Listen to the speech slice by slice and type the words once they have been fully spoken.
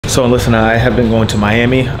So Alyssa and I have been going to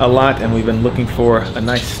Miami a lot, and we've been looking for a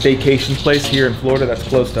nice staycation place here in Florida that's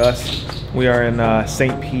close to us. We are in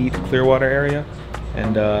St. Pete, Clearwater area,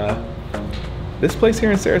 and this place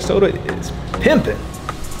here in Sarasota is pimping.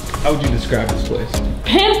 How would you describe this place?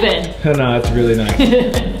 Pimping? No, it's really nice.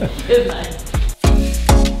 It's nice.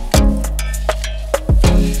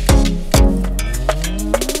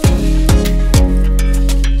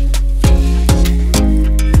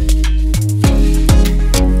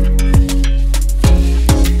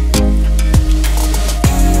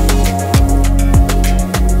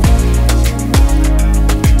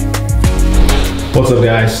 What's up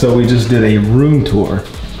guys? So we just did a room tour.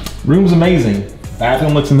 Room's amazing.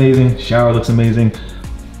 Bathroom looks amazing. Shower looks amazing.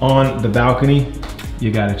 On the balcony,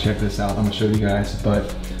 you gotta check this out. I'm gonna show you guys,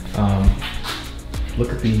 but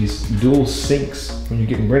look at these dual sinks when you're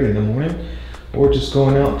getting ready in the morning or just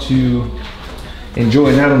going out to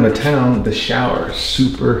enjoy out on the town. The shower,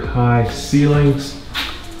 super high ceilings.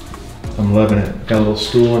 I'm loving it. Got a little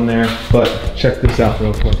stool in there, but check this out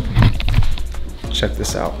real quick. Check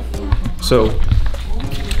this out. So,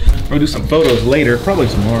 we'll do some photos later, probably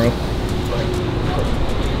tomorrow.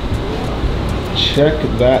 Check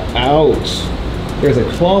that out. There's a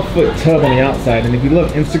clawfoot tub on the outside, and if you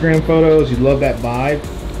love Instagram photos, you love that vibe,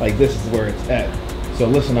 like this is where it's at. So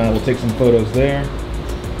Alyssa and I will take some photos there.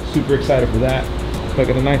 Super excited for that. So I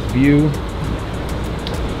got a nice view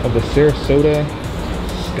of the Sarasota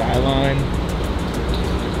skyline.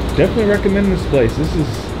 Definitely recommend this place.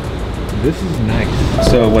 This is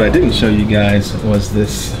nice. So what I didn't show you guys was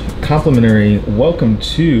this complimentary welcome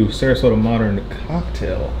to Sarasota Modern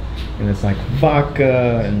cocktail. And it's like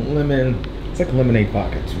vodka and lemon. It's like lemonade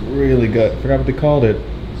vodka. It's really good. I forgot what they called it,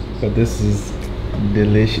 but this is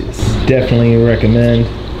delicious. Definitely recommend.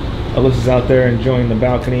 Alyssa's out there enjoying the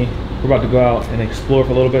balcony. We're about to go out and explore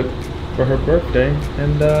for a little bit for her birthday,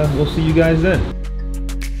 and we'll see you guys then.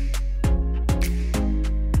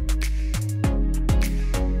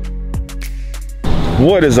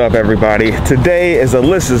 What is up, everybody? Today is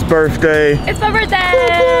Alyssa's birthday. It's my birthday!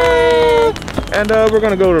 And we're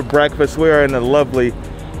gonna go to breakfast. We are in the lovely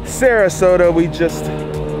Sarasota. We just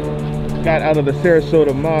got out of the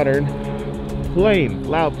Sarasota Modern plane,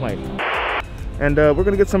 loud plane. And we're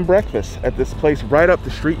gonna get some breakfast at this place right up the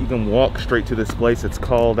street. You can walk straight to this place. It's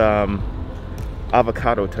called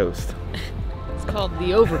Avocado Toast. It's called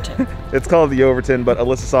the Overton. It's called the Overton, but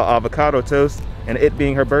Alyssa saw avocado toast, and it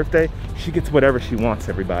being her birthday, she gets whatever she wants,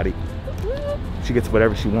 everybody. She gets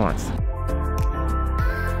whatever she wants.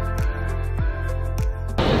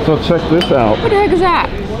 So check this out. What the heck is that?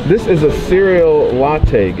 This is a cereal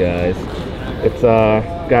latte, guys. It's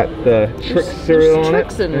got the Trix cereal on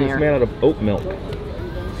it, and it's made out of oat milk.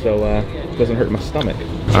 So it doesn't hurt my stomach.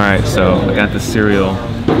 All right, so I got the cereal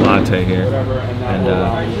latte here, and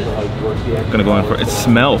I'm gonna go in for it. It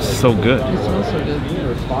smells so good. It smells so good.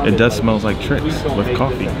 It does smell like Trix with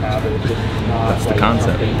coffee. That's the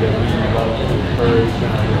concept.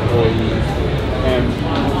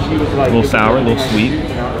 A little sour, a little sweet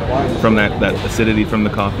from that acidity from the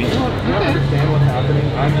coffee.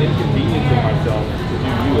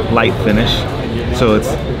 Light finish, so it's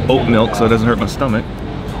oat milk, so it doesn't hurt my stomach.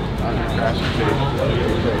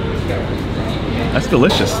 That's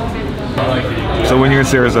delicious. So when you're in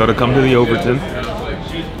Sarasota, come to the Overton.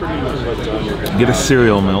 Get a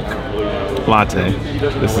cereal milk latte.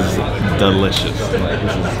 This is delicious.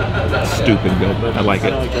 This is stupid good. I like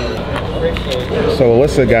it. So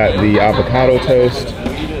Alyssa got the avocado toast,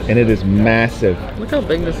 and it is massive. Look how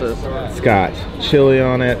big this is. It's got chili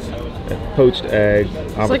on it, poached egg,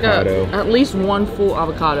 avocado. Like at least one full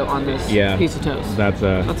avocado on this piece of toast. That's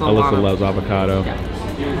a Alyssa loves avocado. Yeah.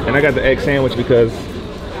 And I got the egg sandwich because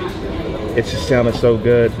it just sounded so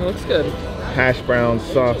good. It looks good. Hash browns,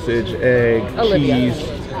 sausage, egg, cheese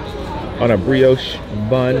on a brioche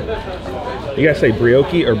bun. You gotta say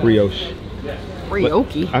brioche or brioche?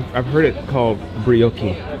 Brioche? I've heard it called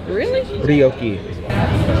brioche. Really? Brioche.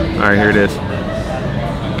 All right, here it is.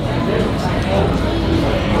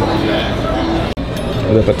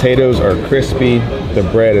 The potatoes are crispy. The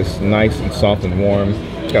bread is nice and soft and warm.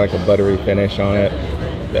 It's got like a buttery finish on it.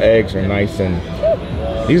 The eggs are nice, and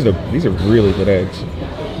these are really good eggs.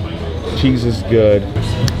 Cheese is good.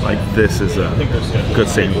 Like this is a good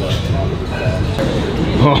sandwich.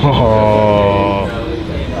 Oh,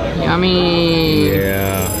 yummy.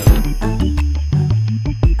 yeah.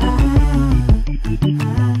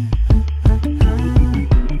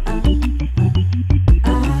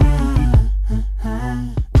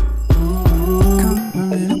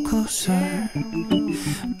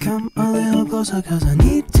 Come a little closer, 'cause I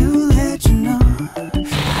need to let you know.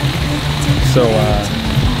 So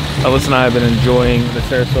Alyssa and I have been enjoying the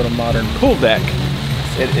Sarasota Modern pool deck.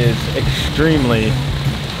 It is extremely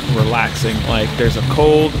relaxing. Like, there's a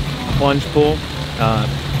cold plunge pool.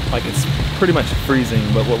 Like, it's pretty much freezing,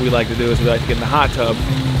 but what we like to do is we like to get in the hot tub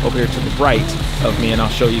over here to the right of me, and I'll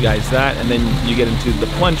show you guys that, and then you get into the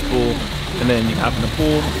plunge pool, and then you hop in the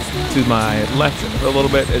pool to my left for a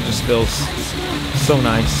little bit. It just feels so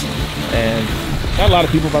nice. And got a lot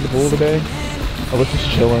of people by the pool today. Alyssa's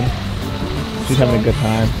chilling. She's having a good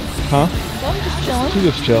time. Huh? I'm just chilling. She's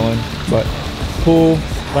just chilling. But pool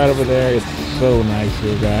right over there. It's so nice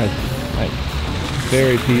here, guys. Like,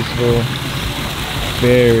 very peaceful,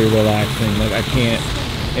 very relaxing. Like, I can't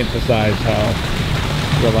emphasize how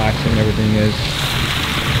relaxing everything is.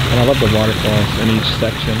 And I love the waterfalls in each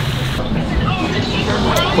section.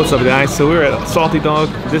 What's up, guys? So we're at Salty Dog.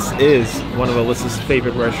 This is one of Alyssa's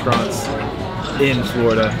favorite restaurants in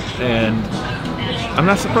Florida, and I'm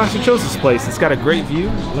not surprised she chose this place. It's got a great view.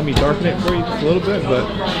 Let me darken it for you just a little bit, but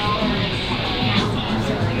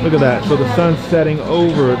look at that. So the sun's setting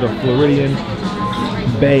over the Floridian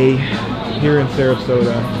Bay here in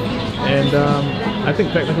Sarasota, and I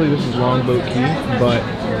think technically this is Longboat Key, but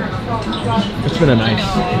it's been a nice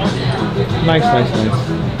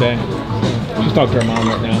day. She's talking to her mom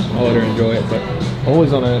right now. I'll let her enjoy it, but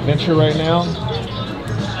always on an adventure right now.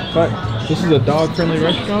 But this is a dog-friendly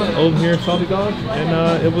restaurant over here at Salty Dog,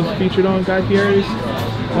 and it was featured on Guy Fieri's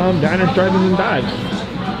Diners, Drive-Ins, and Dives.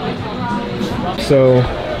 So,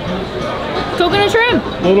 Coconut shrimp.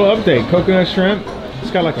 Little update: coconut shrimp.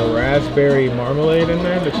 It's got like a raspberry marmalade in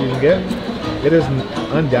there that you can get. It is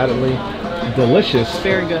undoubtedly delicious.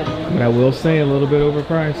 Very good. But I will say a little bit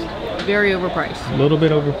overpriced. Very overpriced. A little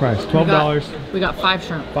bit overpriced. $12. We got 5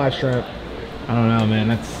 shrimp. 5 shrimp. I don't know, man.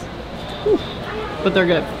 That's. Whew. But they're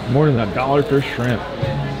good. More than $1 per shrimp.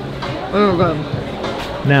 Oh, good.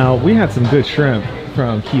 Now, we had some good shrimp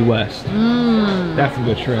from Key West. That's some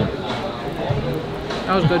good shrimp.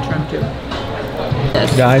 That was good shrimp, too.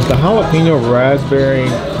 Yes. Guys, the jalapeno raspberry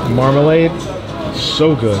marmalade,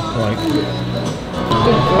 so good. Like,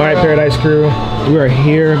 all right, Paradise Crew, we are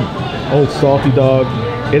here, Old Salty Dog.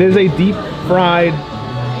 It is a deep fried,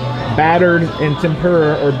 battered in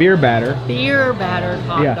tempura or beer batter. Beer battered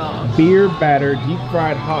hot dog. Beer battered deep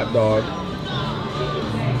fried hot dog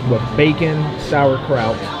with bacon,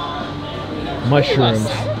 sauerkraut, mushrooms,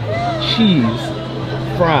 cheese,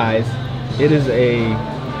 fries. It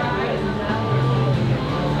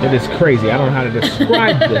is crazy. I don't know how to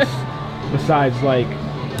describe this besides, like,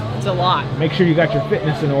 it's a lot. Make sure you got your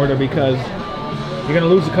fitness in order because you're gonna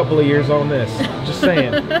lose a couple of years on this. Just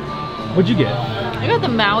saying. What'd you get? I got the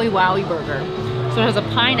Maui Wowie burger. So it has a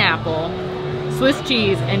pineapple, Swiss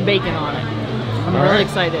cheese, and bacon on it. I'm really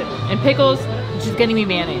excited. And pickles, which is getting me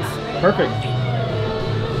mayonnaise. Perfect.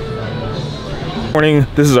 Morning.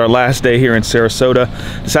 This is our last day here in Sarasota.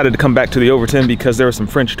 Decided to come back to the Overton because there was some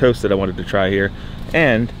French toast that I wanted to try here.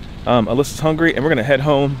 And Alyssa's hungry and we're gonna head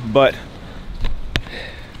home, but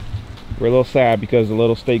we're a little sad because the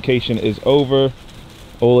little staycation is over.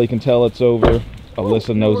 Oly can tell it's over.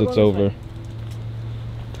 Alyssa knows it's over.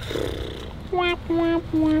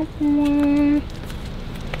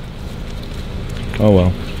 Oh well.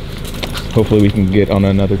 Hopefully we can get on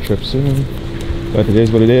another trip soon. But it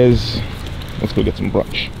is what it is. Let's go get some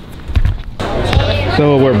brunch.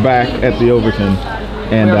 So we're back at the Overton.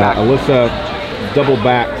 And Alyssa double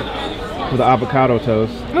backed with the avocado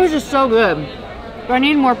toast. It was just so good. But I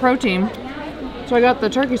need more protein. So I got the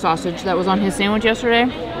turkey sausage that was on his sandwich yesterday.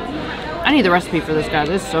 I need the recipe for this, guys.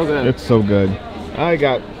 It's so good. It's so good. I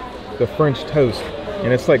got the French toast,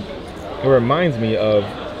 and it's like, it reminds me of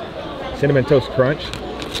Cinnamon Toast Crunch.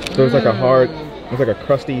 So it's like a hard, it's like a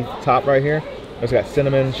crusty top right here. It's got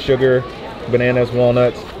cinnamon, sugar, bananas,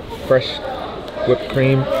 walnuts, fresh whipped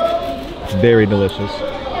cream. Very delicious.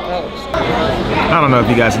 I don't know if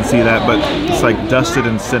you guys can see that, but it's like dusted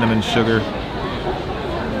in cinnamon sugar.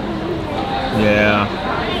 Yeah,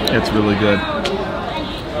 it's really good.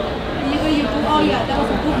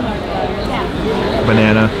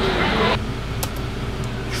 Banana.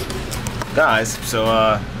 Guys, so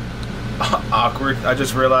awkward. I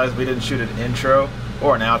just realized we didn't shoot an intro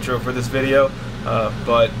or an outro for this video.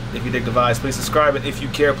 But if you dig the vibes, please subscribe, and if you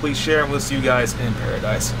care, please share, and we'll see you guys in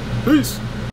paradise. Peace.